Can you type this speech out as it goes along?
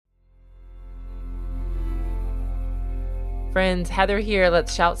Friends, Heather here.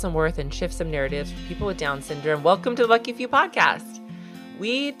 Let's shout some worth and shift some narratives for people with Down syndrome. Welcome to the Lucky Few podcast.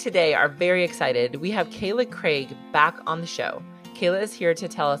 We today are very excited. We have Kayla Craig back on the show. Kayla is here to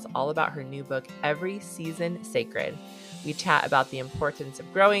tell us all about her new book, Every Season Sacred. We chat about the importance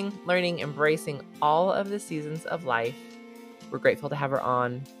of growing, learning, embracing all of the seasons of life. We're grateful to have her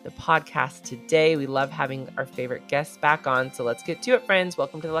on the podcast today. We love having our favorite guests back on. So let's get to it, friends.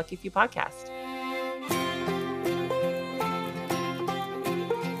 Welcome to the Lucky Few podcast.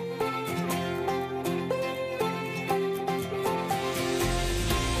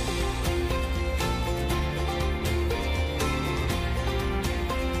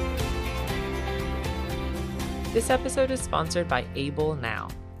 This episode is sponsored by Able Now.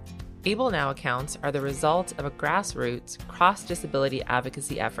 Able Now accounts are the result of a grassroots cross-disability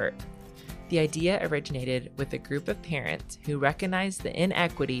advocacy effort. The idea originated with a group of parents who recognized the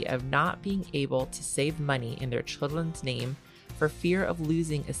inequity of not being able to save money in their children's name for fear of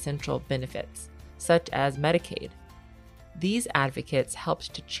losing essential benefits, such as Medicaid. These advocates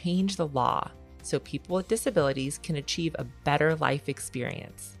helped to change the law so people with disabilities can achieve a better life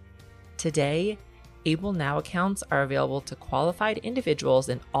experience. Today, Able Now accounts are available to qualified individuals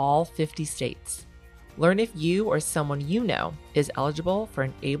in all 50 states. Learn if you or someone you know is eligible for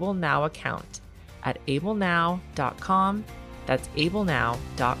an Able Now account at ablenow.com. That's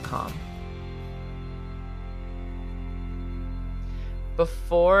ablenow.com.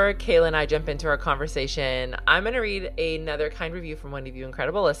 Before Kayla and I jump into our conversation, I'm going to read another kind review from one of you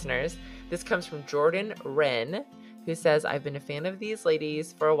incredible listeners. This comes from Jordan Wren, who says, I've been a fan of these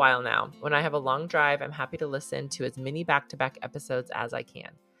ladies for a while now. When I have a long drive, I'm happy to listen to as many back-to-back episodes as I can.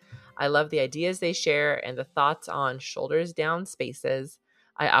 I love the ideas they share and the thoughts on shoulders down spaces.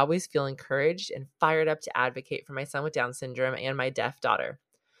 I always feel encouraged and fired up to advocate for my son with Down syndrome and my deaf daughter.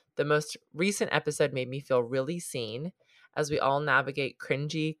 The most recent episode made me feel really seen as we all navigate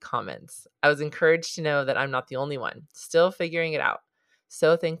cringy comments. I was encouraged to know that I'm not the only one, still figuring it out.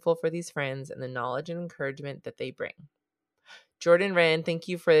 So thankful for these friends and the knowledge and encouragement that they bring. Jordan Wren, thank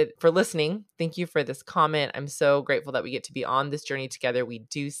you for listening. Thank you for this comment. I'm so grateful that we get to be on this journey together. We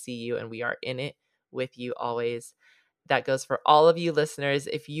do see you and we are in it with you always. That goes for all of you listeners.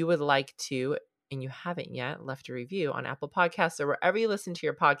 If you would like to, and you haven't yet, left a review on Apple Podcasts or wherever you listen to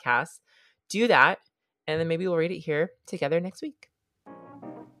your podcasts, do that. And then maybe we'll read it here together next week.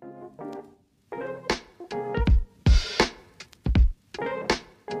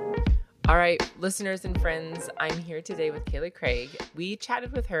 All right, listeners and friends, I'm here today with Kayla Craig. We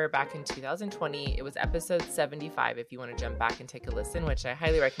chatted with her back in 2020. It was episode 75, if you want to jump back and take a listen, which I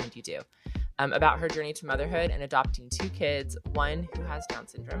highly recommend you do, about her journey to motherhood and adopting two kids, one who has Down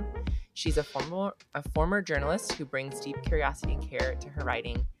syndrome. She's a former journalist who brings deep curiosity and care to her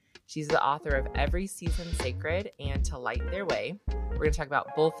writing. She's the author of Every Season Sacred and To Light Their Way. We're going to talk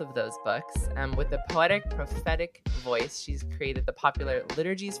about both of those books. With a poetic, prophetic voice, she's created the popular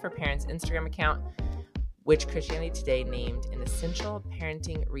Liturgies for Parents Instagram account, which Christianity Today named an essential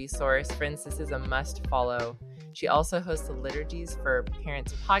parenting resource. Friends, this is a must follow. She also hosts the Liturgies for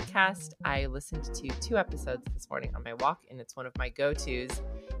Parents podcast. I listened to 2 episodes this morning on my walk, and it's one of my go-tos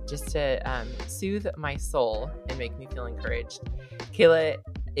just to soothe my soul and make me feel encouraged. Kayla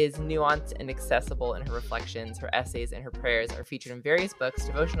is nuanced and accessible in her reflections. Her essays and her prayers are featured in various books,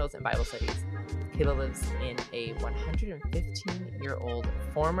 devotionals, and Bible studies. Kayla lives in a 115-year-old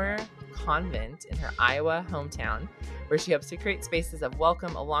former convent in her Iowa hometown, where she hopes to create spaces of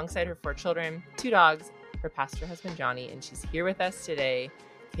welcome alongside her 4 children, 2 dogs, her pastor husband, Johnny, and she's here with us today.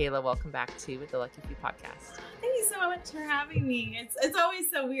 Kayla, welcome back to the Lucky Few podcast. Thank you so much for having me. It's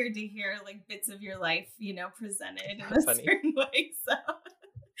always so weird to hear like bits of your life, presented in a certain way. So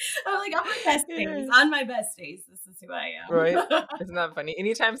I'm like, on my best days, this is who I am. Right? Isn't that funny?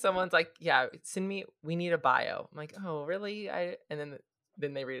 Anytime someone's like, yeah, we need a bio. I'm like, oh, really? And then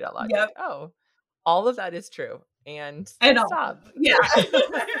they read it out loud. Yep. Like, oh, all of that is true. And stop. Yeah.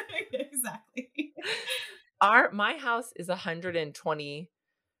 Exactly. My house is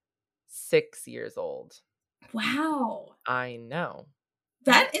 126 years old. Wow. I know.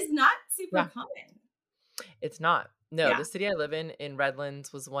 That is not super common. It's not. No, The city I live in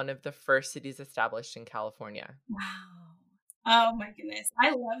Redlands, was one of the first cities established in California. Wow. Oh my goodness. I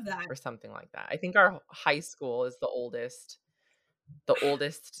love that. Or something like that. I think our high school is the oldest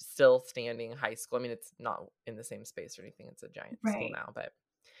still standing high school. I mean, it's not in the same space or anything. It's a giant school now, but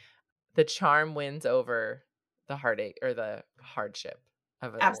the charm wins over the heartache or the hardship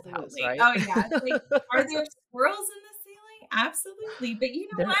of an old house, right? Oh yeah. Like, are there squirrels in the ceiling? Absolutely. But you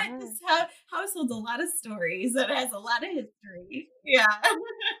know what? This house holds a lot of stories. It has a lot of history. Yeah.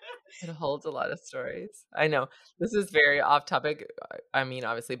 It holds a lot of stories. I know. This is very off topic, I mean,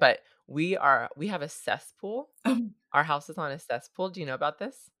 obviously, but we have a cesspool. Our house is on a cesspool. Do you know about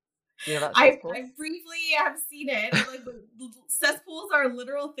this? Do you know about I cesspools? briefly have seen it. I'm like, cesspools are a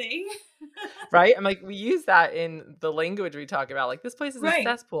literal thing. Right? I'm like, we use that in the language we talk about, like, "This place is a Right.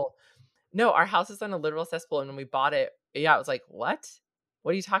 cesspool." No, our house is on a literal cesspool, and when we bought it, yeah, it was like, "What?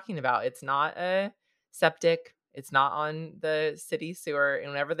 What are you talking about? It's not a septic. It's not on the city sewer."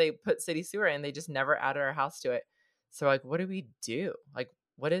 And whenever they put city sewer in, they just never added our house to it. So, like, what do we do? Like,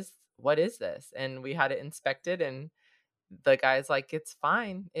 what is this? And we had it inspected, and the guy's like, "It's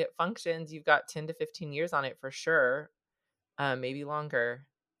fine. It functions. You've got 10 to 15 years on it for sure, maybe longer."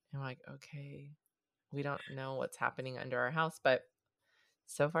 And I'm like, "Okay, we don't know what's happening under our house, but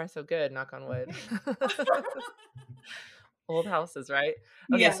so far so good, knock on wood." Okay. Old houses, right?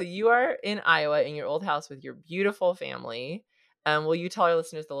 Okay, Yeah. so you are in Iowa in your old house with your beautiful family. Will you tell our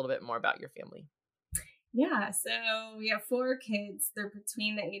listeners a little bit more about your family? Yeah, so we have four kids. They're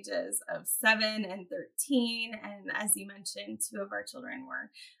between the ages of 7 and 13. And as you mentioned, two of our children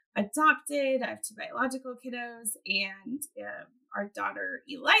were adopted. I have two biological kiddos, and our daughter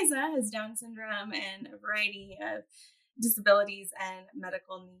Eliza has Down syndrome and a variety of disabilities and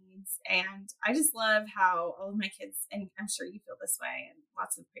medical needs. And I just love how all of my kids, and I'm sure you feel this way, and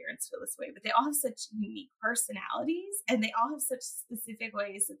lots of parents feel this way, but they all have such unique personalities, and they all have such specific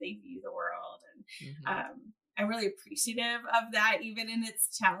ways that they view the world. And Mhm. I'm really appreciative of that, even in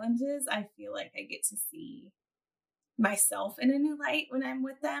its challenges. I feel like I get to see myself in a new light when I'm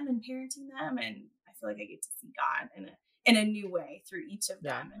with them and parenting them, and I feel like I get to see God in a new way through each of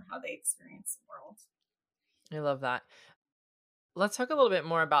Yeah, them and how they experience the world. I love that. Let's talk a little bit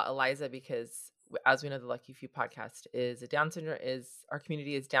more about Eliza because as we know, the Lucky Few podcast is a Down syndrome is our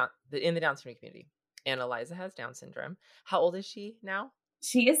community is in the Down syndrome community. And Eliza has Down syndrome. How old is she now?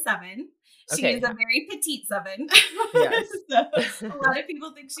 She is 7. She is Okay. a very petite 7. Yes. So a lot of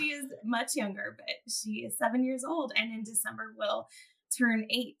people think she is much younger, but she is 7 years old, and in December will turn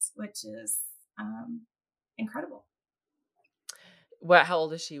 8, which is incredible. How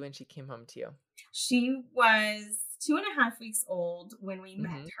old is she when she came home to you? She was 2.5 weeks old when we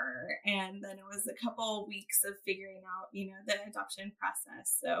met Mhm. her. And then it was a couple weeks of figuring out, the adoption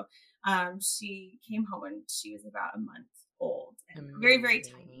process. So she came home when she was about a month old and very, very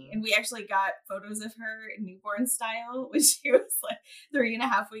tiny. Amazing. And we actually got photos of her in newborn style when she was like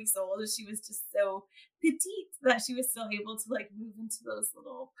 3.5 weeks old. And she was just so petite that she was still able to like move into those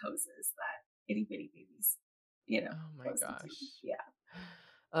little poses that itty bitty babies, Oh my pose into. gosh. Yeah.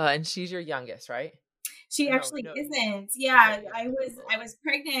 And she's your youngest, right? She Or no, actually no. isn't. Okay, Yeah, yeah, I you're was a little I one. was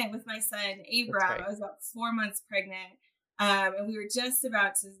pregnant with my son That's Abram. right. I was about 4 months pregnant, and we were just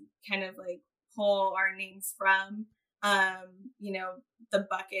about to kind of like pull our names from, you know, the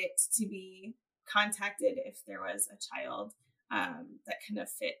bucket to be contacted if there was a child that kind of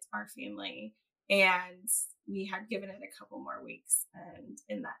fit our family, and we had given it a couple more weeks, and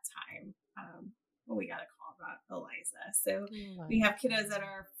in that time, we got a call about Eliza. So we have kiddos that Eliza.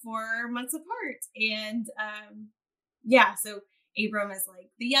 are 4 months apart. And yeah, so Abram is like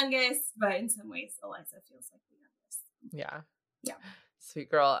the youngest, but in some ways, Eliza feels like the youngest. Yeah. Yeah. Sweet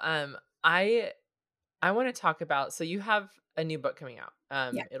girl. I want to talk about, so you have a new book coming out.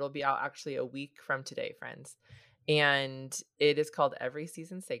 Yeah. It'll be out actually a week from today, friends. And it is called Every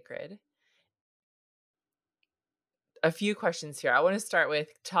Season Sacred. A few questions here. I want to start with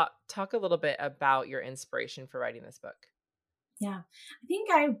talk a little bit about your inspiration for writing this book. Yeah. I think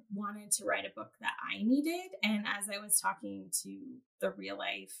I wanted to write a book that I needed. And as I was talking to the real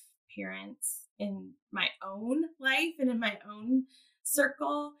life parents in my own life and in my own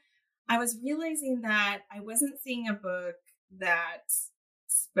circle, I was realizing that I wasn't seeing a book that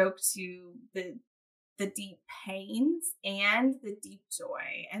spoke to the deep pains and the deep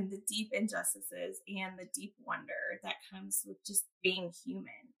joy and the deep injustices and the deep wonder that comes with just being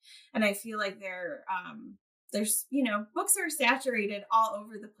human. And I feel like there's, books are saturated all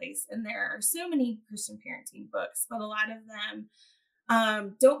over the place, and there are so many Christian parenting books, but a lot of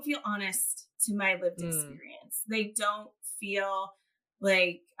them don't feel honest to my lived Mm, experience. They don't feel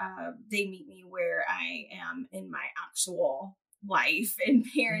like they meet me where I am in my actual life and hmm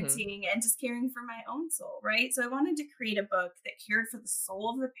parenting and just caring for my own soul, right? So I wanted to create a book that cared for the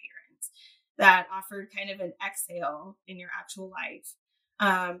soul of the parent, that offered kind of an exhale in your actual life,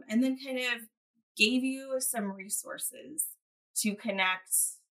 and then kind of gave you some resources to connect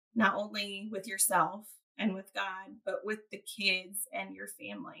not only with yourself and with God, but with the kids and your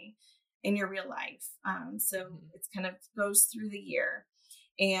family in your real life. So hmm it's kind of goes through the year,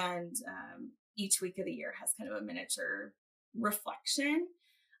 and each week of the year has kind of a miniature reflection.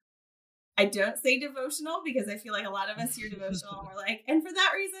 I don't say devotional because I feel like a lot of us hear devotional and we're like, and for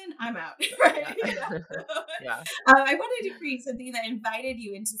that reason, I'm out. Right? Yeah. Yeah. I wanted to create something that invited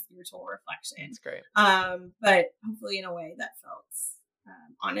you into spiritual reflection. That's great. But hopefully in a way that felt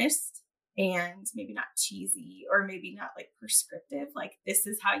honest and maybe not cheesy or maybe not like prescriptive. Like, this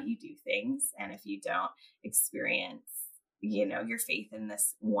is how you do things. And if you don't experience, your faith in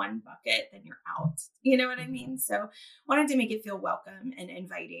this one bucket, then you're out. You know what I mean? So wanted to make it feel welcome and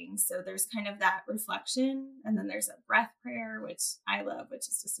inviting. So there's kind of that reflection. And then there's a breath prayer, which I love, which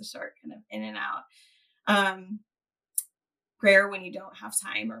is just a short kind of in and out prayer when you don't have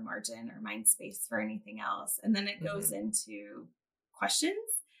time or margin or mind space for anything else. And then it goes into questions,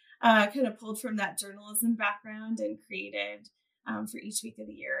 kind of pulled from that journalism background and created for each week of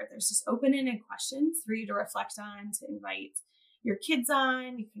the year. There's just open-ended questions for you to reflect on, to invite your kids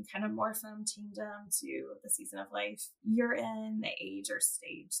on. You can kind of morph them, change them to the season of life you're in, the age or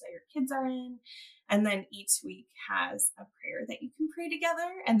stage that your kids are in. And then each week has a prayer that you can pray together,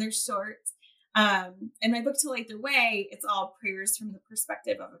 and they're short. In my book, To Light Their Way, it's all prayers from the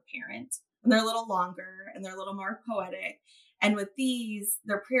perspective of a parent, and they're a little longer and they're a little more poetic. And with these,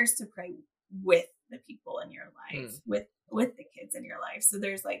 they're prayers to pray with the people in your life, with the kids in your life. So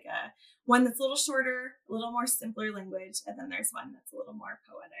there's like one that's a little shorter, a little more simpler language, and then there's one that's a little more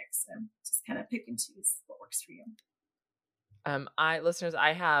poetic. So just kind of pick and choose what works for you. Listeners,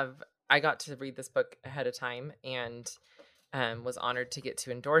 I got to read this book ahead of time and was honored to get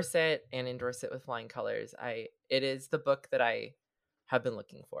to endorse it with flying colors. It is the book that I have been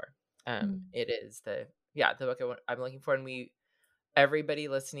looking for. It is the book I've been looking for. And everybody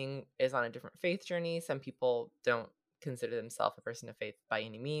listening is on a different faith journey. Some people don't consider themselves a person of faith by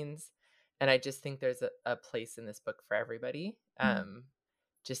any means. And I just think there's a place in this book for everybody.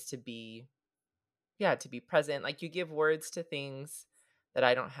 Just to be present. Like, you give words to things that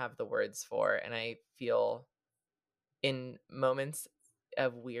I don't have the words for. And I feel in moments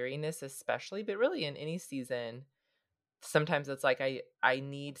of weariness, especially, but really in any season, sometimes it's like I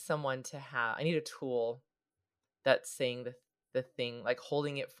need someone I need a tool that's saying the thing, like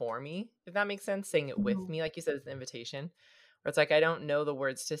holding it for me, if that makes sense, saying it with me, like you said, it's an invitation, where it's like, I don't know the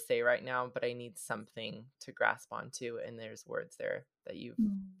words to say right now, but I need something to grasp onto. And there's words there that you've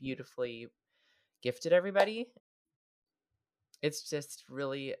beautifully gifted everybody. It's just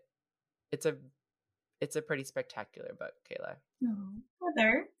really, it's a pretty spectacular book, Kayla.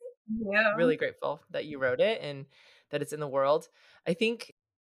 Heather, yeah. Really grateful that you wrote it and that it's in the world. I think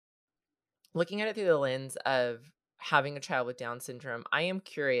looking at it through the lens of having a child with Down syndrome, I am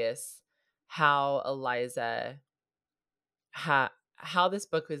curious how Eliza, how this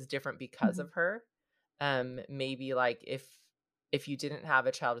book was different because of her. Maybe like if you didn't have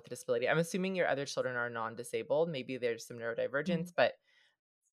a child with a disability, I'm assuming your other children are non-disabled. Maybe there's some neurodivergence, but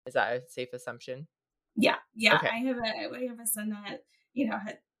is that a safe assumption? Yeah. Okay. I have a son that,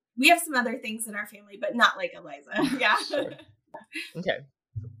 we have some other things in our family, but not like Eliza. Yeah. Sure. Okay.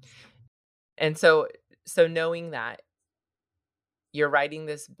 And so knowing that you're writing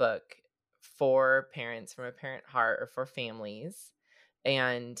this book for parents, from a parent heart, or for families,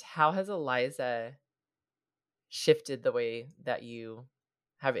 and how has Eliza shifted the way that you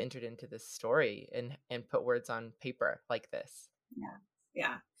have entered into this story and put words on paper like this?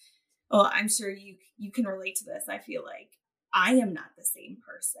 Yeah. Well, I'm sure you can relate to this. I feel like I am not the same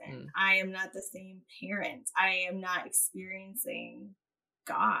person. I am not the same parent. I am not experiencing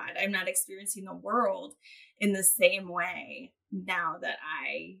God. I'm not experiencing the world in the same way now that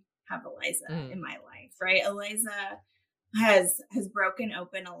I have Eliza in my life, right? Eliza has broken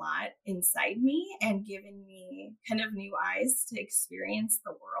open a lot inside me and given me kind of new eyes to experience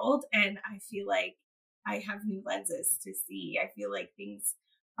the world. And I feel like I have new lenses to see. I feel like things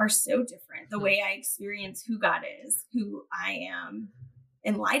are so different. The way I experience who God is, who I am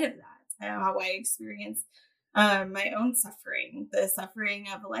in light of that, how I experience my own suffering, the suffering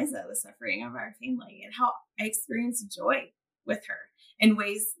of Eliza, the suffering of our family, and how I experience joy with her in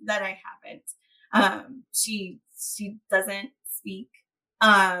ways that I haven't. She doesn't speak,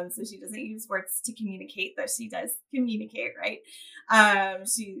 so she doesn't use words to communicate, though she does communicate, right?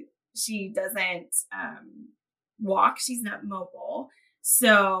 She doesn't walk. She's not mobile,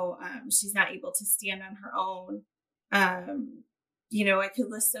 so she's not able to stand on her own. I could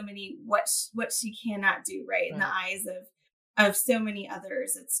list so many what she cannot do, right? In the eyes of so many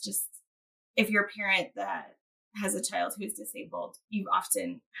others. It's just, if you're a parent that has a child who is disabled, you've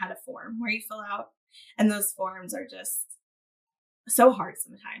often had a form where you fill out, and those forms are just so hard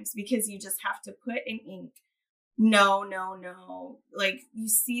sometimes because you just have to put in ink, no. Like, you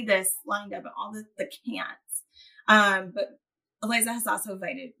see this lined up, all the can'ts. But Eliza has also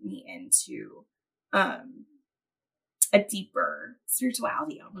invited me into a deeper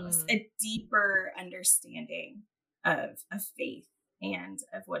spirituality, almost a deeper understanding of faith and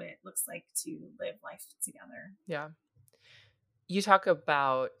of what it looks like to live life together. Yeah. You talk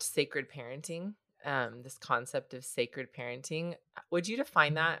about sacred parenting, this concept of sacred parenting. Would you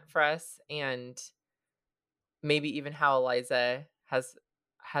define that for us, and maybe even how Eliza has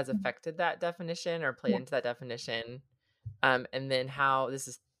affected that definition or played Yeah. into that definition? And then how this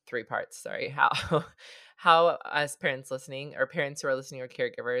is three parts, sorry, how how us parents listening, or parents who are listening, or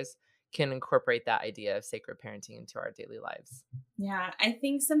caregivers, can incorporate that idea of sacred parenting into our daily lives. Yeah, I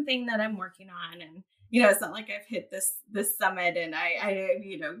think something that I'm working on, and it's not like I've hit this summit and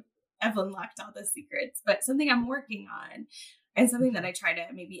I've unlocked all the secrets, but something I'm working on, and something that I try to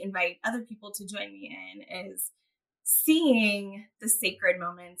maybe invite other people to join me in, is seeing the sacred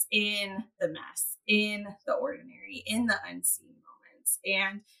moments in the mess, in the ordinary, in the unseen moments.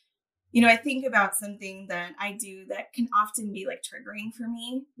 And I think about something that I do that can often be like triggering for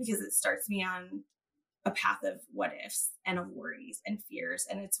me, because it starts me on a path of what ifs and of worries and fears.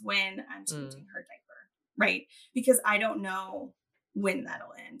 And it's when I'm changing her diaper, right? Because I don't know when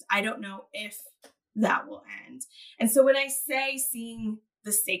that'll end. I don't know if that will end. And so when I say seeing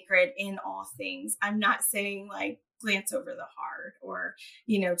the sacred in all things, I'm not saying like glance over the hard, or,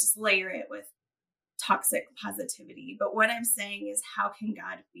 just layer it with toxic positivity. But what I'm saying is, how can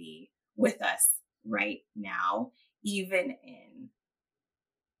God be with us right now, even in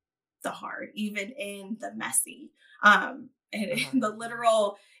the hard, even in the messy, and in the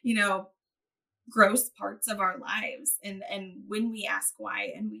literal, gross parts of our lives. And when we ask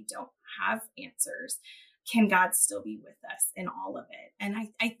why and we don't have answers, can God still be with us in all of it? And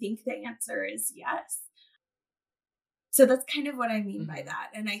I think the answer is yes. So that's kind of what I mean by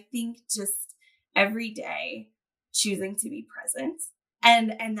that. And I think just every day choosing to be present.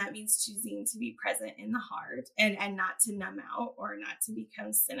 And that means choosing to be present in the hard, and not to numb out or not to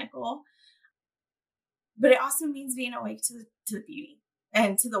become cynical. But it also means being awake to the beauty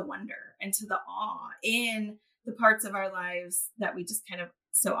and to the wonder and to the awe in the parts of our lives that we just kind of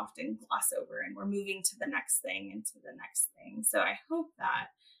so often gloss over, and we're moving to the next thing and to the next thing. So I hope that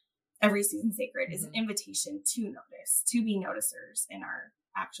every season sacred is an invitation to notice, to be noticers in our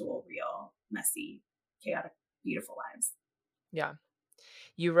actual, real, messy, chaotic, beautiful lives. Yeah.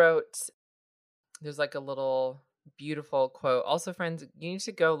 You wrote, there's like a little beautiful quote. Also, friends, you need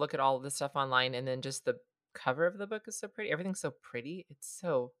to go look at all of this stuff online, and then just the cover of the book is so pretty. Everything's so pretty. It's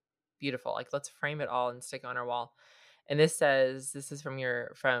so beautiful. Like, let's frame it all and stick it on our wall. And this says, this is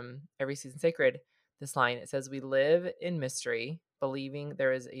from Every Season Sacred. This line, it says, "We live in mystery, believing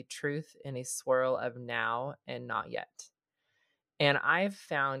there is a truth in a swirl of now and not yet." And I've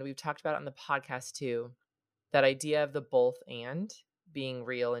found, we've talked about it on the podcast too, that idea of the both and being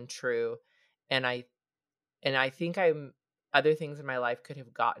real and true. And I think other things in my life could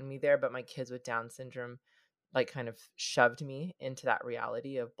have gotten me there, but my kids with Down syndrome like kind of shoved me into that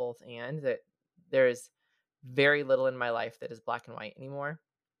reality of both and, that there's very little in my life that is black and white anymore.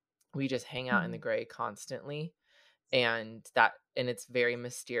 We just hang out in the gray constantly. And it's very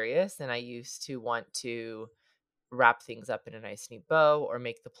mysterious. And I used to want to wrap things up in a nice neat bow, or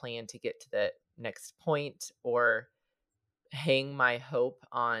make the plan to get to the next point, or hang my hope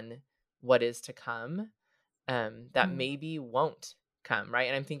on what is to come, that maybe won't come, right?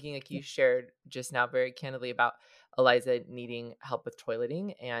 And I'm thinking, like you shared just now very candidly about Eliza needing help with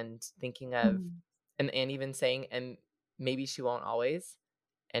toileting, and thinking of, and even saying, and maybe she won't always,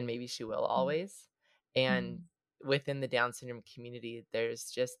 and maybe she will always. And within the Down syndrome community, there's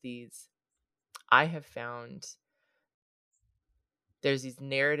just I have found there's these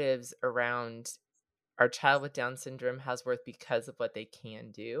narratives around our child with Down syndrome has worth because of what they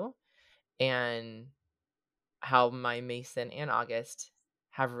can do, and how my Mason and August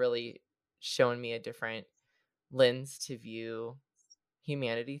have really shown me a different lens to view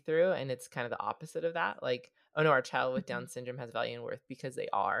humanity through. And it's kind of the opposite of that. Like, oh no, our child with Down syndrome has value and worth because they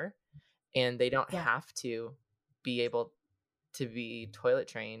are, and they don't have to be able to be toilet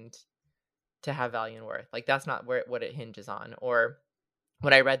trained to have value and worth. Like, that's not what it hinges on. Or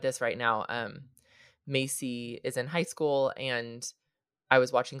when I read this right now, Macy is in high school, and I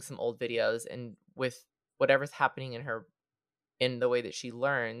was watching some old videos, and with whatever's happening in the way that she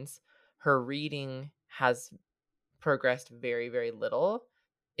learns, her reading has progressed very, very little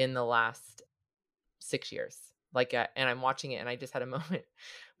in the last 6 years. Like, and I'm watching it, and I just had a moment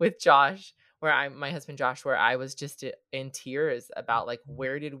with Josh, my husband Josh, where I was just in tears about, like,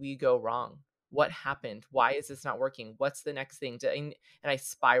 where did we go wrong? What happened? Why is this not working? What's the next thing? And I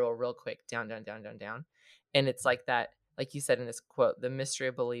spiral real quick down, down, down, down, down. And it's like that like you said in this quote, the mystery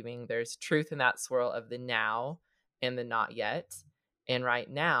of believing there's truth in that swirl of the now and the not yet. And right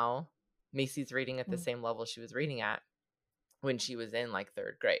now, Macy's reading at the same level she was reading at when she was in like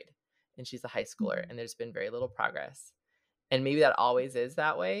third grade, and she's a high schooler, and there's been very little progress. And maybe that always is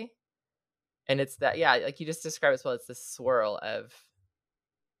that way. And it's that, yeah, like you just described as well, it's this swirl of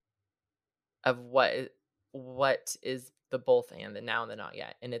what is the both and the now and the not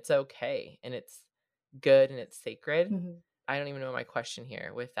yet. And it's okay. And it's good and it's sacred. I don't even know my question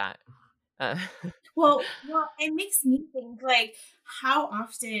here with that. Well, it makes me think like how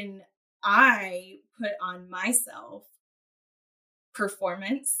often I put on myself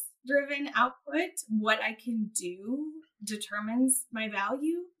performance driven output. What I can do determines my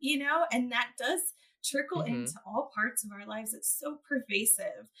value, and that does trickle into all parts of our lives. It's so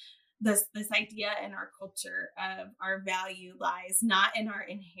pervasive. This idea in our culture of our value lies not in our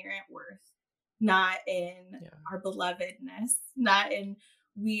inherent worth, not in our belovedness, not in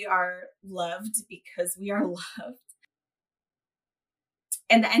we are loved because we are loved.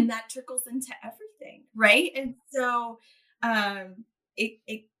 And that trickles into everything, right? And so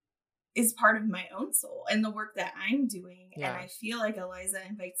it is part of my own soul and the work that I'm doing. And I feel like Eliza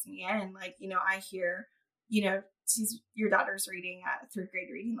invites me in, like, I hear, your daughter's reading at third grade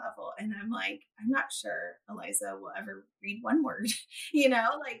reading level. And I'm like, I'm not sure Eliza will ever read one word,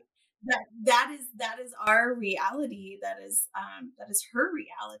 like that is our reality. That is her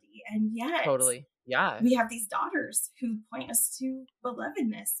reality. And yet totally. Yeah. We have these daughters who point us to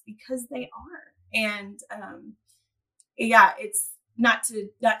belovedness because they are. And it's not to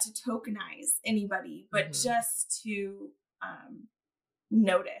tokenize anybody, but just to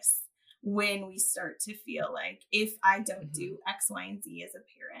notice when we start to feel like if I don't do X, Y, and Z as a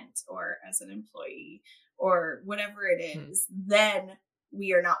parent or as an employee or whatever it is, then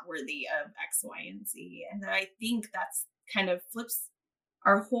we are not worthy of X, Y, and Z. And I think that's kind of flips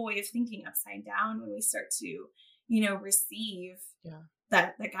our whole way of thinking upside down when we start to, receive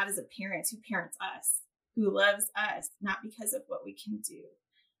that God is a parent who parents us, who loves us, not because of what we can do,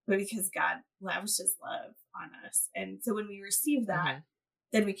 but because God lavishes love on us. And so when we receive that,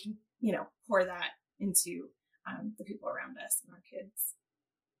 then we can, pour that into the people around us and our kids.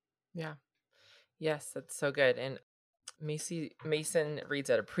 Yeah. Yes, that's so good. And Mason reads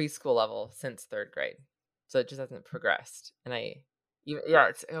at a preschool level since third grade. So it just hasn't progressed. And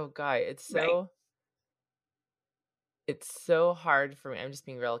it's so hard for me. I'm just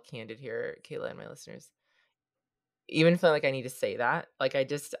being real candid here, Kayla and my listeners. Even feeling like I need to say that. Like I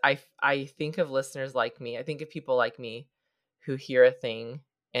think of listeners like me. I think of people like me who hear a thing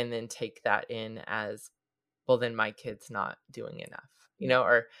and then take that in as, well, then my kid's not doing enough,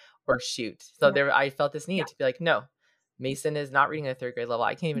 or shoot. So I felt this need to be like, no, Mason is not reading at a third grade level.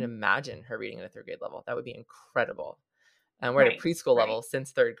 I can't even imagine her reading at a third grade level. That would be incredible. And we're at a preschool level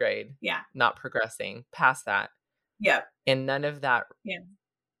since third grade, not progressing past that. Yeah. And none of that,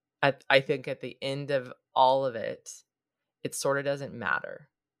 I think at the end of all of it, it sort of doesn't matter.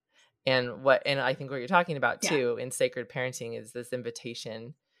 And I think what you're talking about too in sacred parenting is this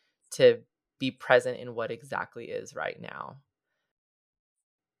invitation to be present in what exactly is right now.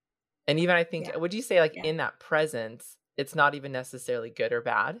 And even I think, would you say in that presence, it's not even necessarily good or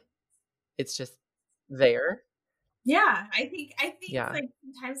bad? It's just there. Yeah. I think like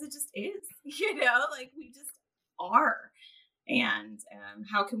sometimes it just is, like we just are. And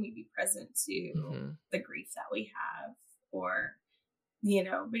how can we be present to the grief that we have, or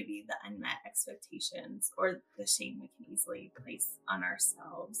maybe the unmet expectations or the shame we can easily place on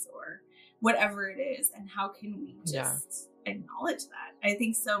ourselves or whatever it is. And how can we just acknowledge that? I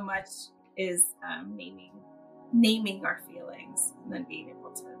think so much is naming our feelings and then being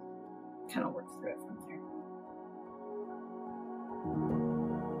able to kind of work through it from there.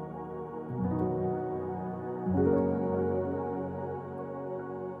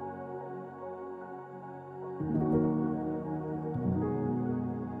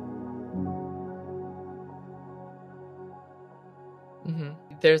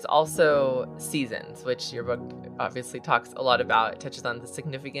 There's also seasons, which your book obviously talks a lot about. It touches on the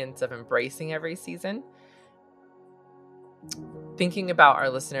significance of embracing every season. Thinking about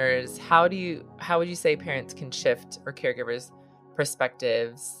our listeners, how would you say parents can shift, or caregivers'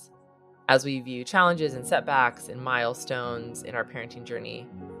 perspectives as we view challenges and setbacks and milestones in our parenting journey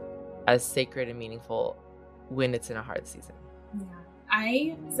as sacred and meaningful when it's in a hard season?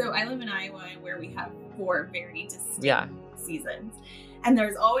 I live in Iowa, where we have 4 very distinct seasons. And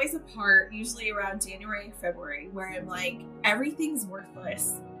there's always a part, usually around January and February, where I'm like, everything's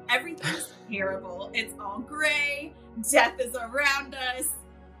worthless. Everything's terrible. It's all gray. Death is around us.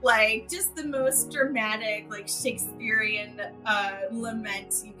 like just the most dramatic, like Shakespearean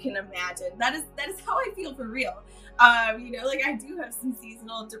lament you can imagine. That is how I feel for real. Like I do have some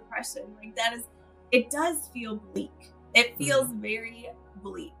seasonal depression. Like it does feel bleak. It feels very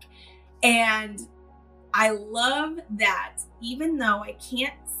bleak. And I love that even though I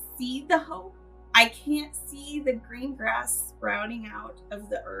can't see the hope, I can't see the green grass sprouting out of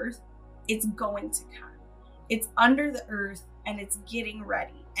the earth, it's going to come. It's under the earth and it's getting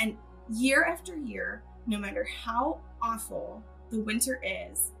ready. And year after year, no matter how awful the winter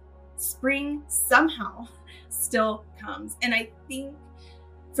is, spring somehow still comes. And I think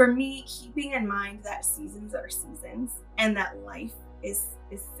for me, keeping in mind that seasons are seasons and that life is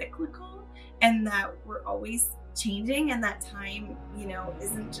cyclical and that we're always changing and that time,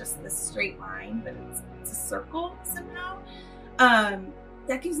 isn't just this straight line, but it's a circle somehow.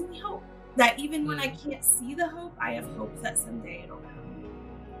 That gives me hope. That even when I can't see the hope, I have hope that someday it'll come.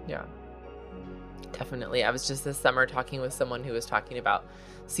 Yeah, definitely. I was just this summer talking with someone who was talking about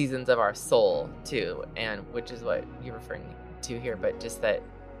seasons of our soul too, and which is what you're referring to here, but just that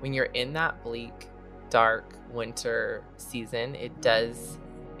when you're in that bleak, dark winter season,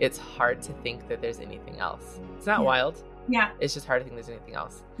 it's hard to think that there's anything else. It's not wild. Yeah. It's just hard to think there's anything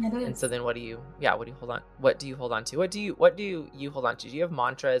else. It is. And so then what do you hold on? What do you hold on to? What do you hold on to? Do you have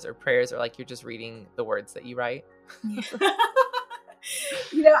mantras or prayers, or like you're just reading the words that you write?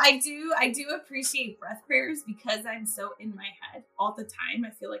 Yeah. I do appreciate breath prayers because I'm so in my head all the time. I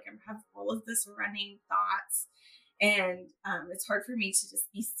feel like I have all of this running thoughts and it's hard for me to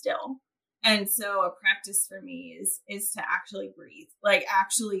just be still. And so a practice for me is to actually breathe, like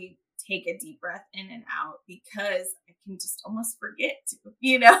actually take a deep breath in and out, because I can just almost forget to,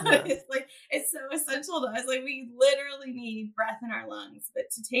 Yeah. It's like, it's so essential to us. Like we literally need breath in our lungs, but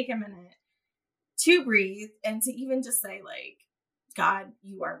to take a minute to breathe and to even just say like, God,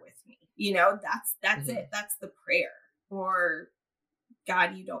 you are with me. That's it. That's the prayer. Or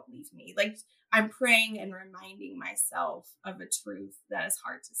God, you don't leave me. Like I'm praying and reminding myself of a truth that is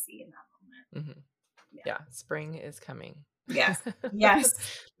hard to see in that moment. Yeah. Spring is coming. Yes.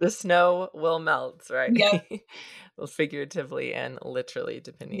 The snow will melt, right? Yep. Well, figuratively and literally,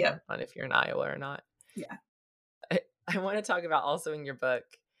 depending on if you're in Iowa or not. Yeah. I want to talk about also in your book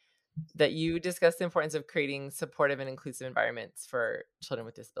that you discuss the importance of creating supportive and inclusive environments for children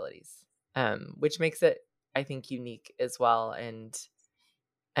with disabilities, which makes it, I think, unique as well. And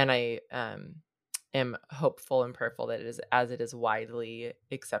I am hopeful and prayerful that as it is widely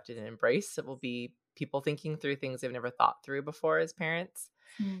accepted and embraced, it will be people thinking through things they've never thought through before as parents.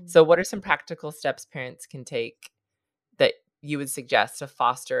 So what are some practical steps parents can take that you would suggest to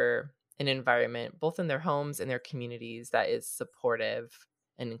foster an environment, both in their homes and their communities, that is supportive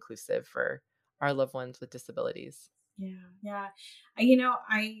and inclusive for our loved ones with disabilities? Yeah.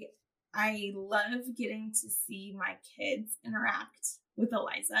 I love getting to see my kids interact with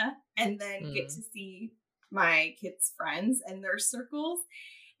Eliza and then get to see my kids' friends and their circles.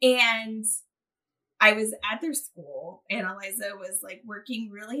 And I was at their school and Eliza was like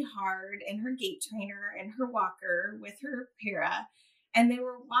working really hard in her gait trainer and her walker with her para. And they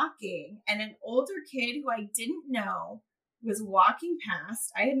were walking and an older kid who I didn't know was walking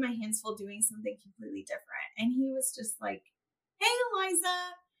past. I had my hands full doing something completely different. And he was just like, hey,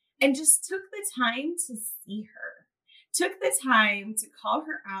 Eliza, and just took the time to see her, took the time to call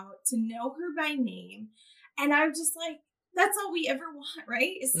her out, to know her by name. And I was just like, that's all we ever want,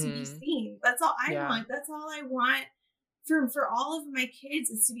 right? Is to be seen. That's all I want. That's all I want for all of my kids,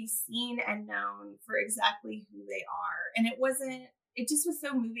 is to be seen and known for exactly who they are. And it just was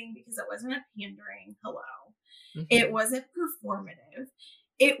so moving because it wasn't a pandering hello. It wasn't performative.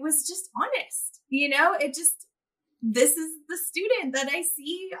 It was just honest. This is the student that I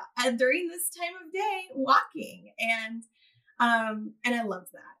see during this time of day walking. And I love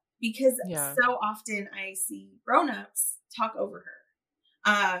that because so often I see grownups talk over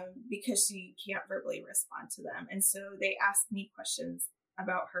her because she can't verbally respond to them. And so they ask me questions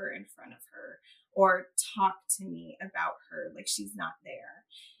about her in front of her or talk to me about her like she's not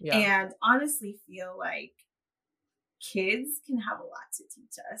there. And honestly feel like kids can have a lot to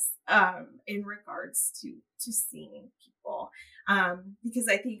teach us in regards to seeing people, because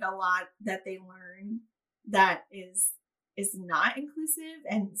I think a lot that they learn that is not inclusive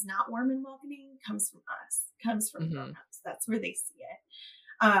and is not warm and welcoming comes from us, comes from grown-ups. That's where they see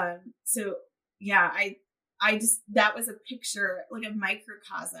it. So yeah, I just, that was a picture, like a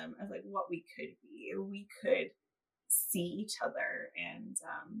microcosm of like what we could be. We could see each other. And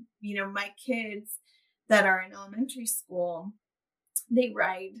my kids that are in elementary school, they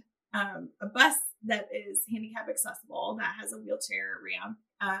ride a bus that is handicap accessible, that has a wheelchair ramp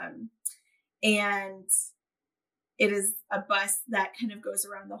And it is a bus that kind of goes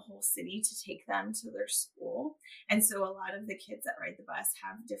around the whole city to take them to their school. And so a lot of the kids that ride the bus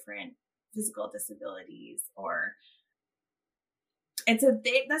have different physical disabilities, or that's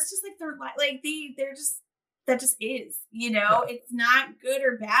just like their life. Like they're just, that just is, it's not good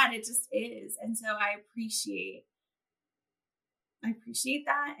or bad. It just is. And so I appreciate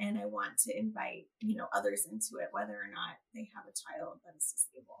that. And I want to invite, others into it, whether or not they have a child that is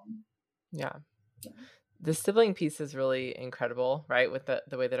disabled. Yeah. The sibling piece is really incredible, right? With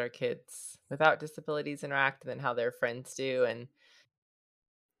the way that our kids without disabilities interact, and then how their friends do. And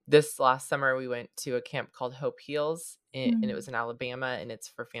this last summer, we went to a camp called Hope Heals, and it was in Alabama, and it's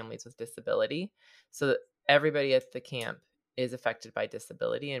for families with disability. So that everybody at the camp is affected by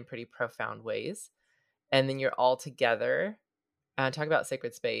disability in pretty profound ways. And then you're all together. Talk about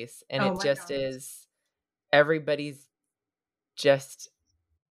sacred space. And it just is, everybody's just,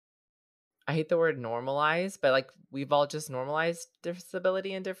 I hate the word normalize, but like we've all just normalized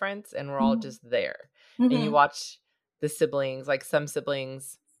disability and difference, and we're all just there. And you watch the siblings, like some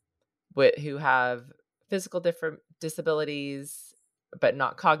siblings who have physical different disabilities, but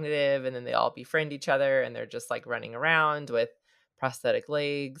not cognitive. And then they all befriend each other, and they're just like running around with prosthetic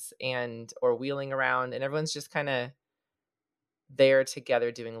legs or wheeling around. And everyone's just kind of there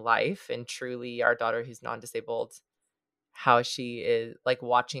together doing life. And truly, our daughter who's non-disabled, how she is like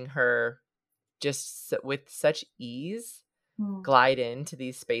watching her just with such ease glide into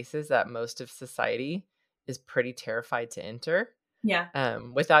these spaces that most of society is pretty terrified to enter. Yeah.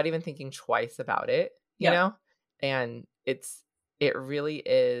 Without even thinking twice about it, you know? And it really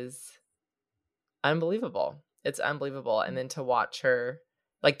is unbelievable. It's unbelievable. And then to watch her,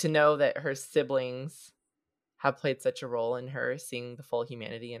 like to know that her siblings have played such a role in her seeing the full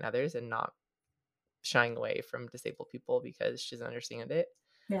humanity in others and not shying away from disabled people because she doesn't understand it.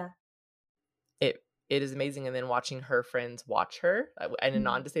 Yeah. It is amazing. And then watching her friends watch her in a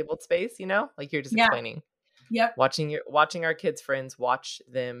non-disabled space, like you're just explaining. Yep. Watching our kids' friends watch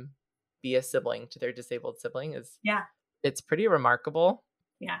them be a sibling to their disabled sibling it's pretty remarkable.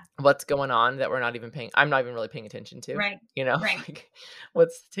 Yeah. What's going on that I'm not even really paying attention to. Right. Right. Like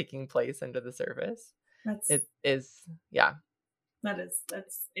what's taking place under the surface. It's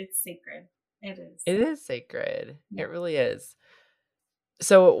sacred. It is. It is sacred. Yeah. It really is.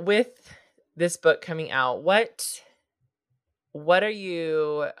 So with this book coming out, what are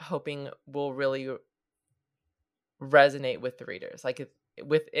you hoping will really resonate with the readers? Like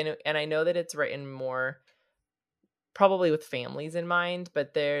and I know that it's written more probably with families in mind,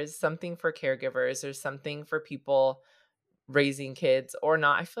 but there's something for caregivers. There's something for people raising kids or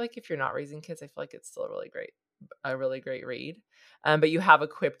not. I feel like if you're not raising kids, I feel like it's still a really great read. But you have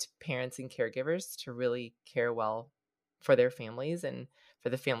equipped parents and caregivers to really care well for their families and for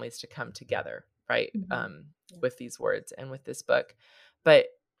the families to come together, right? With these words and with this book. But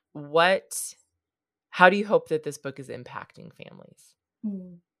how do you hope that this book is impacting families?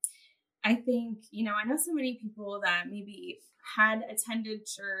 I think, I know so many people that maybe had attended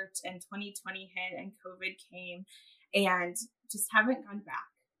church and 2020 hit and COVID came and just haven't gone back.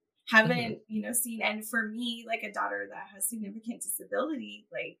 Haven't, seen. And for me, like a daughter that has significant disability,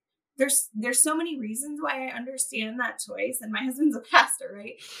 like there's so many reasons why I understand that choice. And my husband's a pastor,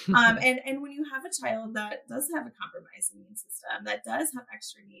 right? And when you have a child that does have a compromised immune system, that does have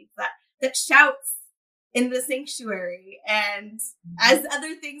extra needs, that shouts in the sanctuary, and as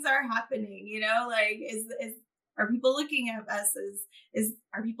other things are happening, like are people looking at us?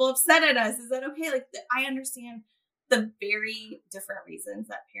 Are people upset at us? Is that okay? Like I understand the very different reasons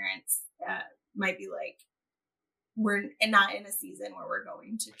that parents might be like, we're not in a season where we're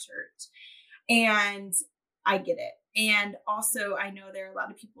going to church, and I get it. And also I know there are a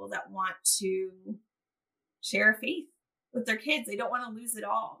lot of people that want to share faith with their kids. They don't want to lose it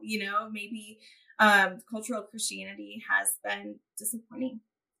all. Maybe cultural Christianity has been disappointing.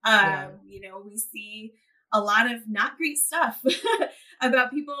 We see a lot of not great stuff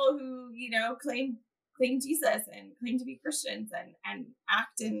about people who, claim Jesus and claim to be Christians and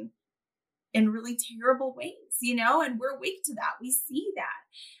act in really terrible ways, and we're awake to that. We see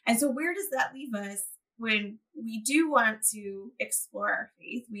that. And so where does that leave us when we do want to explore our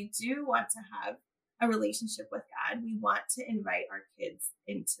faith? We do want to have a relationship with God. We want to invite our kids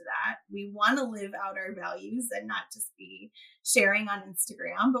into that. We want to live out our values and not just be sharing on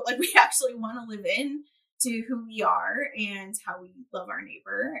Instagram, but like we actually want to live in to who we are and how we love our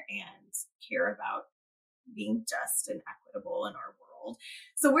neighbor and care about being just and equitable in our world.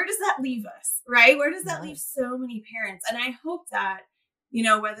 So where does that leave us, right? Where does that leave so many parents? And I hope that,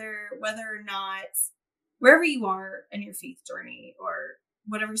 whether or not, wherever you are in your faith journey or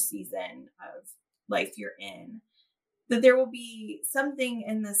whatever season of life you're in, that there will be something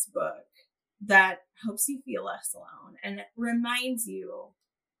in this book that helps you feel less alone and reminds you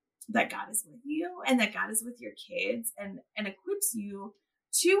that God is with you and that God is with your kids, and equips you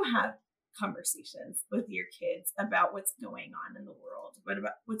to have conversations with your kids about what's going on in the world, but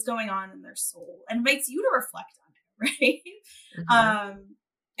about what's going on in their soul, and invites you to reflect on it, right?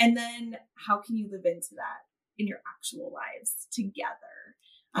 And then how can you live into that in your actual lives together?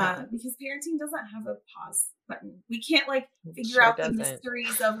 Because parenting doesn't have a pause button. We can't like figure out the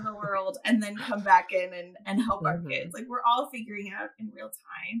mysteries of the world and then come back in and help our kids. Like, we're all figuring out in real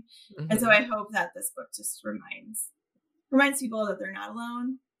time. And so I hope that this book just reminds people that they're not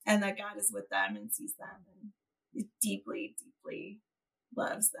alone and that God is with them and sees them and deeply, deeply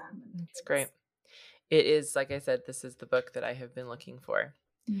loves them. It's great. It is, like I said, this is the book that I have been looking for.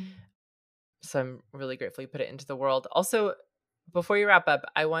 So I'm really grateful you put it into the world. Also, before you wrap up,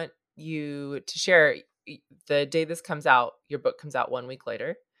 I want you to share, the day this comes out, your book comes out 1 week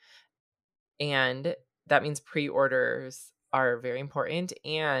later. And that means pre-orders are very important.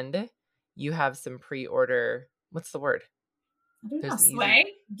 And you have some pre-order, what's the word? I don't know, swag?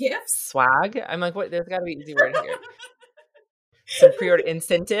 Gifts? Swag? I'm like, what? There's got to be an easy word here. Some pre-order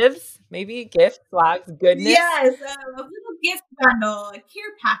incentives, maybe gifts, swags, goodness. Yes, a little gift bundle, a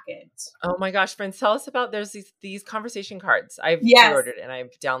care package. Oh my gosh, friends, tell us about, there's these conversation cards. I've pre-ordered and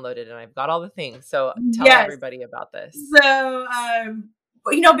I've downloaded and I've got all the things. So tell everybody about this. So, a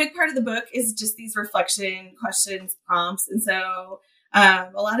big part of the book is just these reflection questions, prompts. And so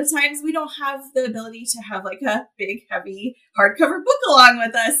a lot of times we don't have the ability to have like a big, heavy hardcover book along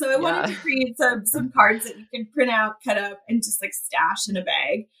with us. So I wanted to create some cards that you can print out, cut up, and just like stash in a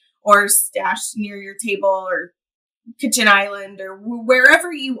bag or stash near your table or kitchen island or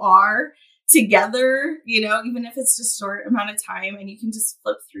wherever you are together, even if it's just a short amount of time, and you can just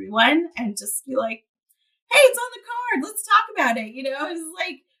flip through one and just be like, hey, it's on the card. Let's talk about it. It's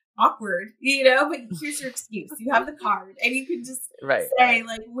like awkward, but here's your excuse. You have the card and you can just say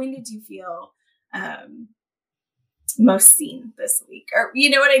like, when did you feel most seen this week? Or, you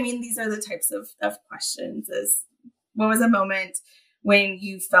know what I mean? These are the types of questions. Is what was a moment when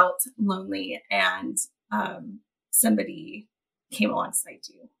you felt lonely and somebody came alongside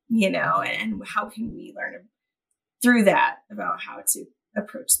you, and how can we learn through that about how to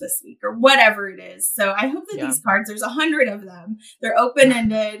approach this week or whatever it is. So I hope that these cards, there's 100 of them. They're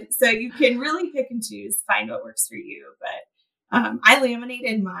open-ended, so you can really pick and choose, find what works for you. But I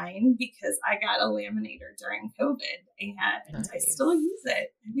laminated mine because I got a laminator during COVID, and I still use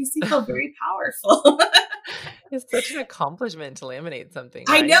it. It makes me feel very powerful. It's such an accomplishment to laminate something.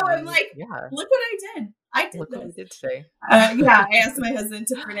 I know. I'm like, look what I did. Look what we did today. I asked my husband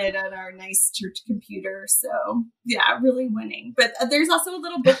to print it on our nice church computer. So really winning. But there's also a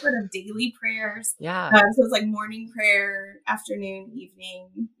little booklet of daily prayers. So it's like morning prayer, afternoon, evening,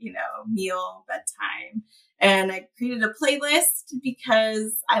 meal, bedtime. And I created a playlist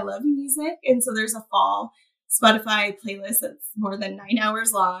because I love music. And so there's a fall Spotify playlist that's more than 9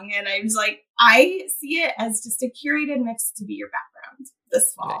 hours long. And I was like, I see it as just a curated mix to be your background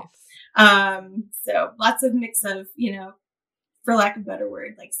this fall. So lots of mix of, for lack of a better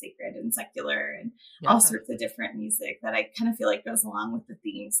word, like sacred and secular and all sorts of different music that I kind of feel like goes along with the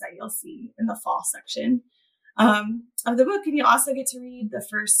themes that you'll see in the fall section of the book. And you'll also get to read the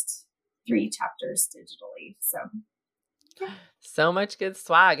first 3 chapters digitally. So much good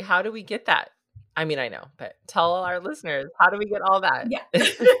swag. How do we get that? I mean, I know, but tell our listeners, how do we get all that?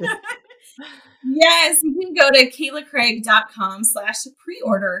 Yes, you can go to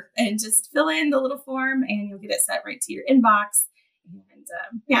kaylacraig.com/preorder and just fill in the little form and you'll get it sent right to your inbox.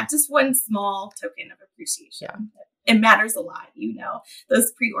 And just one small token of appreciation. It matters a lot.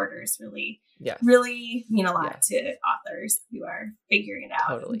 Those pre-orders really mean a lot to authors who are figuring it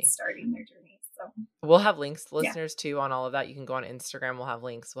out and starting their journey. So we'll have links, listeners, too, on all of that. You can go on Instagram. We'll have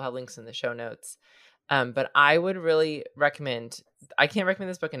links. We'll have links in the show notes. But I would really recommend, I can't recommend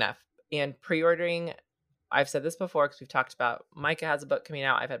this book enough. And pre-ordering, I've said this before because we've talked about, Micah has a book coming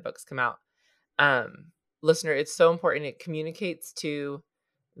out. I've had books come out. Listener, it's so important. It communicates to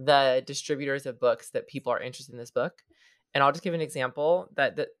the distributors of books that people are interested in this book. And I'll just give an example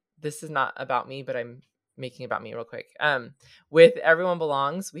that this is not about me, but I'm making about me real quick. With Everyone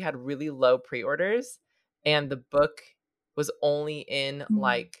Belongs, we had really low pre-orders and the book was only in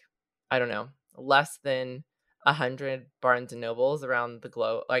like, I don't know, less than 100 Barnes and Nobles around the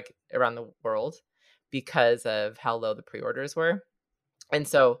globe, like around the world, because of how low the pre-orders were. And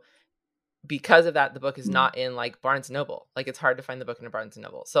so because of that, the book is not in like Barnes and Noble. Like it's hard to find the book in a Barnes and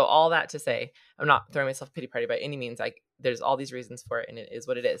Noble. So all that to say, I'm not throwing myself a pity party by any means. Like there's all these reasons for it, and it is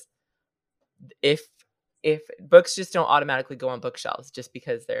what it is. If books just don't automatically go on bookshelves just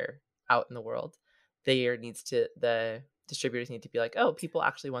because they're out in the world, the distributors need to be like, oh, people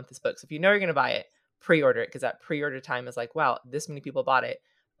actually want this book. So if you know you're going to buy it, pre-order it, because that pre-order time is like, wow, this many people bought it.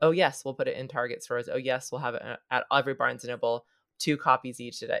 Oh yes, we'll put it in Target stores. Oh yes, we'll have it at every Barnes and Noble, 2 copies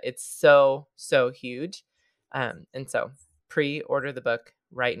each today. It's so huge. And so pre-order the book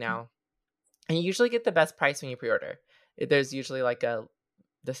right now. And you usually get the best price when you pre-order. There's usually like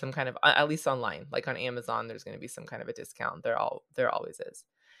there's some kind of, at least online, like on Amazon, there's going to be some kind of a discount. There always is.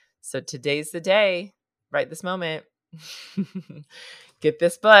 So today's the day, right this moment. Get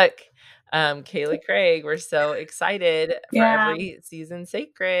this book. Kayla Craig, we're so excited for every season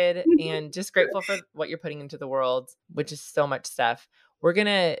sacred and just grateful for what you're putting into the world, which is so much stuff.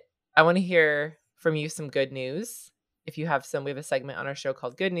 I want to hear from you some good news. If you have some, we have a segment on our show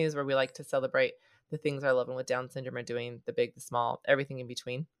called Good News where we like to celebrate the things our loved one with Down syndrome are doing, the big, the small, everything in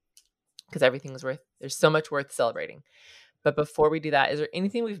between, because there's so much worth celebrating. But before we do that, is there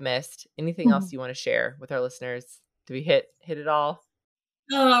anything we've missed? Anything else you want to share with our listeners? Do we hit it all?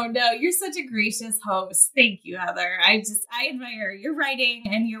 Oh no, you're such a gracious host. Thank you, Heather. I admire your writing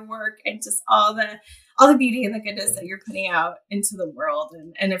and your work and just all the beauty and the goodness that you're putting out into the world.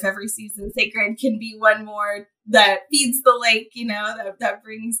 And if every season sacred can be one more that feeds the lake, that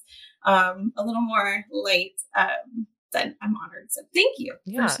brings a little more light, then I'm honored. So thank you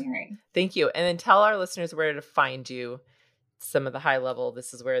for sharing. Thank you. And then tell our listeners where to find you. Some of the high level,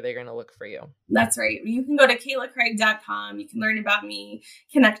 this is where they're going to look for you. That's right. You can go to kaylacraig.com. You can learn about me,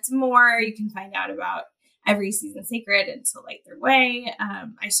 connect more. You can find out about every season sacred and to light their way.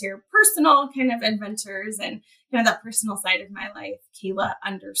 I share personal kind of adventures and kind of that personal side of my life,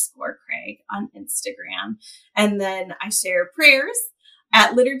 Kayla_Craig on Instagram. And then I share prayers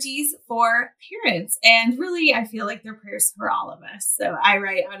at Liturgies for Parents. And really, I feel like they're prayers for all of us. So I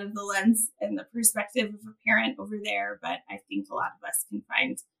write out of the lens and the perspective of a parent over there, but I think a lot of us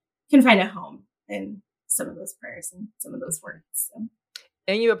can find a home in some of those prayers and some of those words. So.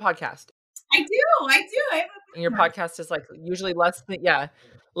 And you have a podcast. I do. I have a and your podcast is like usually less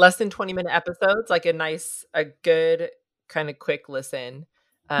than 20-minute episodes, like a good kind of quick listen.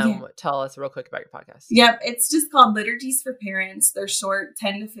 Tell us real quick about your podcast. Yep. It's just called Liturgies for Parents. They're short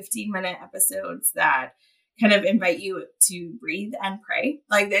 10 to 15-minute episodes that kind of invite you to breathe and pray.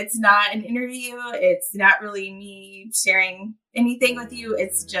 Like it's not an interview. It's not really me sharing anything with you.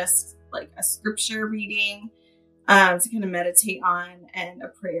 It's just like a scripture reading to kind of meditate on, and a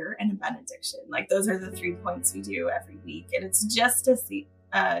prayer and a benediction. Like those are the 3 points we do every week. And it's just a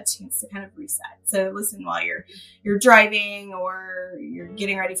chance to kind of reset. So listen while you're driving or you're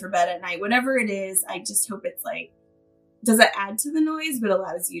getting ready for bed at night, whatever it is. I just hope it's like, doesn't add to the noise, but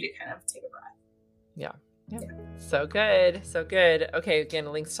allows you to kind of take a breath. Yeah. So good. Okay.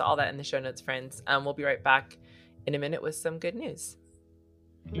 Again, links to all that in the show notes, friends. We'll be right back in a minute with some good news.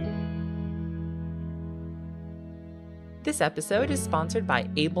 This episode is sponsored by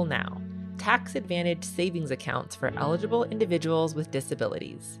Able Now, tax advantage savings accounts for eligible individuals with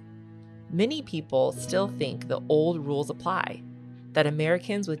disabilities. Many people still think the old rules apply, that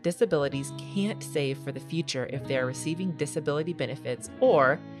Americans with disabilities can't save for the future if they are receiving disability benefits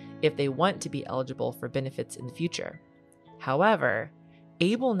or if they want to be eligible for benefits in the future. However,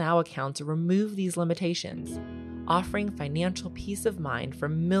 Able Now accounts remove these limitations, offering financial peace of mind for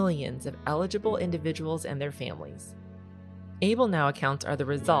millions of eligible individuals and their families. Able Now accounts are the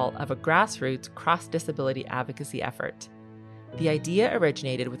result of a grassroots cross-disability advocacy effort. The idea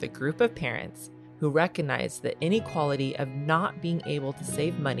originated with a group of parents who recognized the inequality of not being able to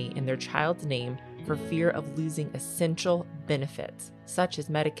save money in their child's name for fear of losing essential benefits, such as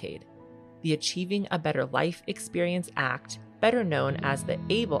Medicaid. The Achieving a Better Life Experience Act, better known as the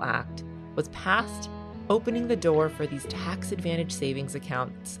ABLE Act, was passed, opening the door for these tax advantage savings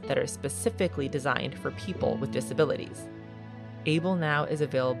accounts that are specifically designed for people with disabilities. Able Now is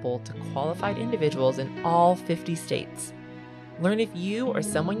available to qualified individuals in all 50 states. Learn if you or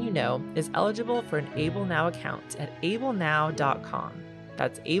someone you know is eligible for an Able Now account at ablenow.com.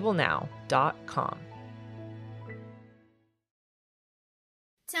 That's ablenow.com.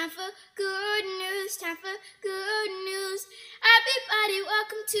 Time for good news, Everybody,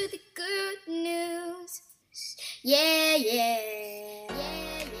 welcome to the good news. Yeah.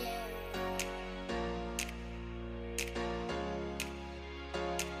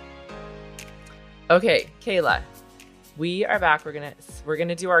 Okay, Kayla, we are back. We're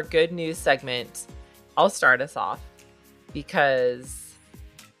gonna do our good news segment. I'll start us off because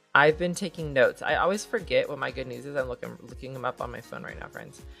I've been taking notes. I always forget what my good news is. I'm looking them up on my phone right now,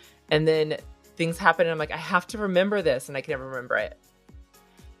 friends. And then things happen and I'm like, I have to remember this, and I can never remember it.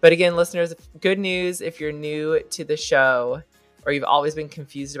 But again, listeners, good news if you're new to the show or you've always been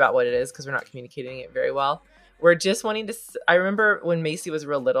confused about what it is because we're not communicating it very well. We're just wanting to, I remember when Macy was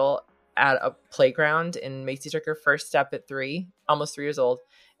real little at a playground, and Macy took her first step at 3, almost 3 years old,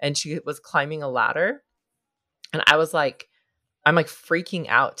 and she was climbing a ladder. And I'm like freaking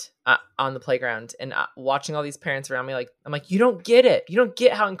out on the playground and watching all these parents around me. Like, I'm like, you don't get it. You don't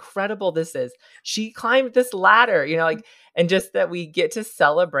get how incredible this is. She climbed this ladder, like, and just that we get to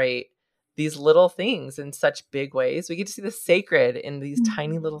celebrate these little things in such big ways. We get to see the sacred in these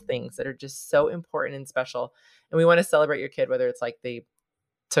tiny little things that are just so important and special. And we want to celebrate your kid, whether it's like they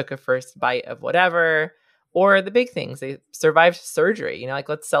took a first bite of whatever, or the big things. They survived surgery, like,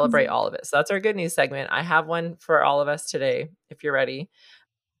 let's celebrate all of it. So that's our good news segment. I have one for all of us today, if you're ready.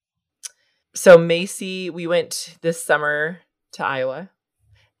 So Macy, we went this summer to Iowa,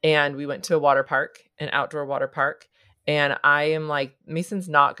 and we went to a water park, an outdoor water park. And I am like, Mason's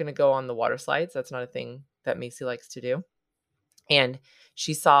not going to go on the water slides. That's not a thing that Macy likes to do. And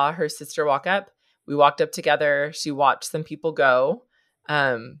she saw her sister walk up. We walked up together. She watched some people go.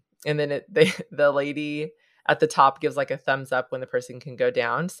 And then the lady at the top gives like a thumbs up when the person can go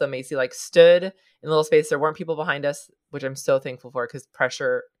down. So Macy like stood in a little space. There weren't people behind us, which I'm so thankful for, because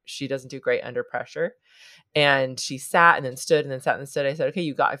she doesn't do great under pressure. And she sat and then stood and then sat and then stood. I said, okay,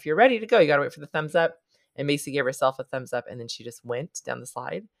 if you're ready to go, you got to wait for the thumbs up. And Macy gave herself a thumbs up, and then she just went down the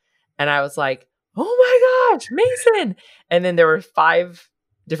slide. And I was like, oh my gosh, Mason. And then there were 5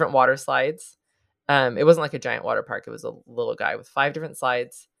 different water slides. It wasn't like a giant water park. It was a little guy with 5 different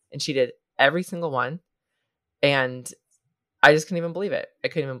slides, and she did every single one. And I just couldn't even believe it. I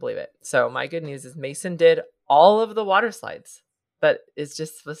couldn't even believe it. So my good news is Mason did all of the water slides. That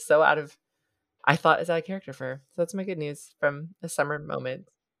was so I thought is out of character for her. So that's my good news from a summer moment.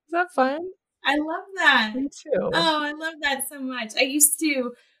 Is that fun? I love that. Me too. Oh, I love that so much. I used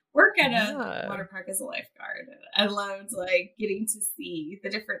to work at a water park as a lifeguard. I loved like getting to see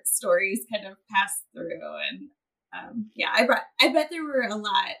the different stories kind of pass through. And I bet there were a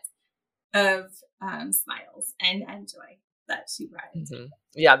lot of smiles and joy that she brought into it.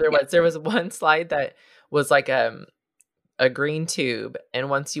 Yeah, there was one slide that was like a green tube, and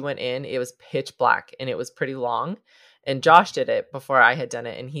once you went in, it was pitch black, and it was pretty long. And Josh did it before I had done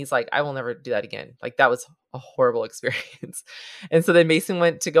it, and he's like, I will never do that again. Like, that was a horrible experience. And so then Mason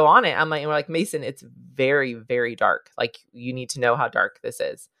went to go on it. And we're like, Mason, it's very, very dark. Like, you need to know how dark this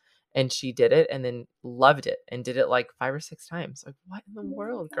is. And she did it and then loved it and did it like 5 or 6 times. Like, what in the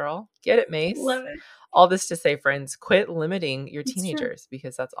world, girl? Get it, Mace? Love it. All this to say, friends, quit limiting your teenagers,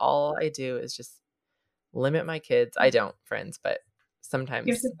 because that's all I do is just limit my kids. I don't, friends, but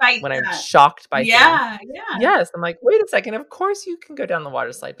sometimes when I'm shocked by things. Yes, I'm like, wait a second. Of course you can go down the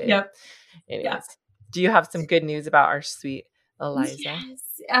water slide, babe. Yep. Anyways, do you have some good news about our sweet Eliza?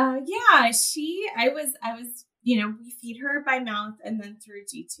 Yes. I was, we feed her by mouth and then through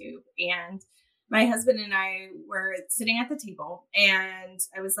G-tube. And my husband and I were sitting at the table, and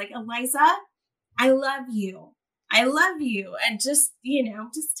I was like, Eliza, I love you. I love you. And just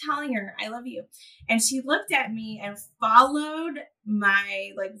telling her I love you. And she looked at me and followed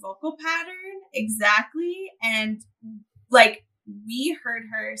my like vocal pattern exactly. And like, we heard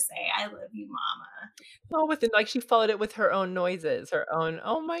her say, I love you, mama. Oh, like she followed it with her own noises, her own.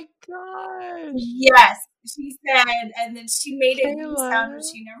 Oh my gosh. Yes. She said, and then she made a new sound which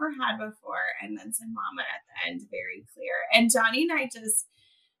she never had before. And then said mama at the end, very clear. And Johnny and I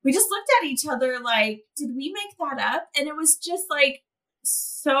we just looked at each other like, did we make that up? And it was just like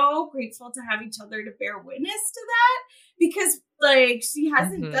so grateful to have each other to bear witness to that, because like she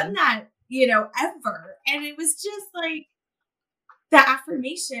hasn't done that, ever. And it was just like the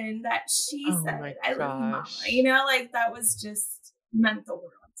affirmation that she said, I love you, mama. Like that was just meant the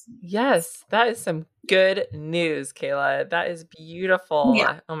world to me. Yes, that is some good news, Kayla. That is beautiful.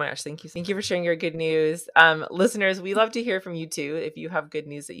 Yeah. Oh my gosh, thank you. Thank you for sharing your good news. Listeners, we love to hear from you too. If you have good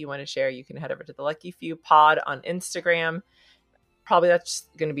news that you want to share, you can head over to the Lucky Few Pod on Instagram. Probably that's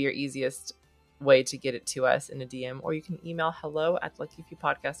going to be your easiest way to get it to us in a DM, or you can email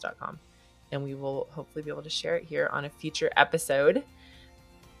hello@luckyfewpodcast.com. And we will hopefully be able to share it here on a future episode.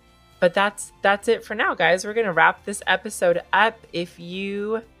 But that's it for now, guys. We're going to wrap this episode up. If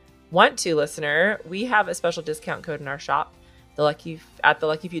you want to, listener, we have a special discount code in our shop, at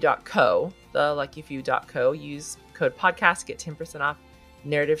theluckyfew.co. Theluckyfew.co. Use code podcast, get 10% off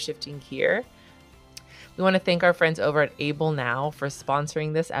narrative shifting here. We want to thank our friends over at Able Now for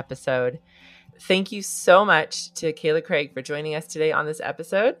sponsoring this episode. Thank you so much to Kayla Craig for joining us today on this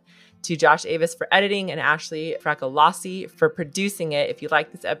episode, to Josh Avis for editing, and Ashley Fracalossi for producing it. If you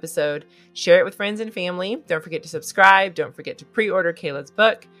like this episode, share it with friends and family. Don't forget to subscribe. Don't forget to pre-order Kayla's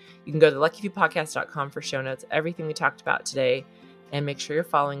book. You can go to theluckyfewpodcast.com for show notes, everything we talked about today. And make sure you're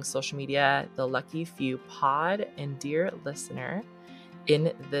following social media, The Lucky Few Pod. And dear listener,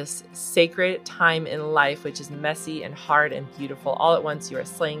 in this sacred time in life, which is messy and hard and beautiful all at once, you are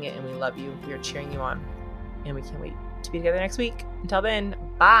slaying it, and we love you. We are cheering you on, and we can't wait to be together next week. Until then,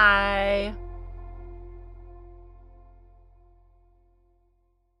 bye.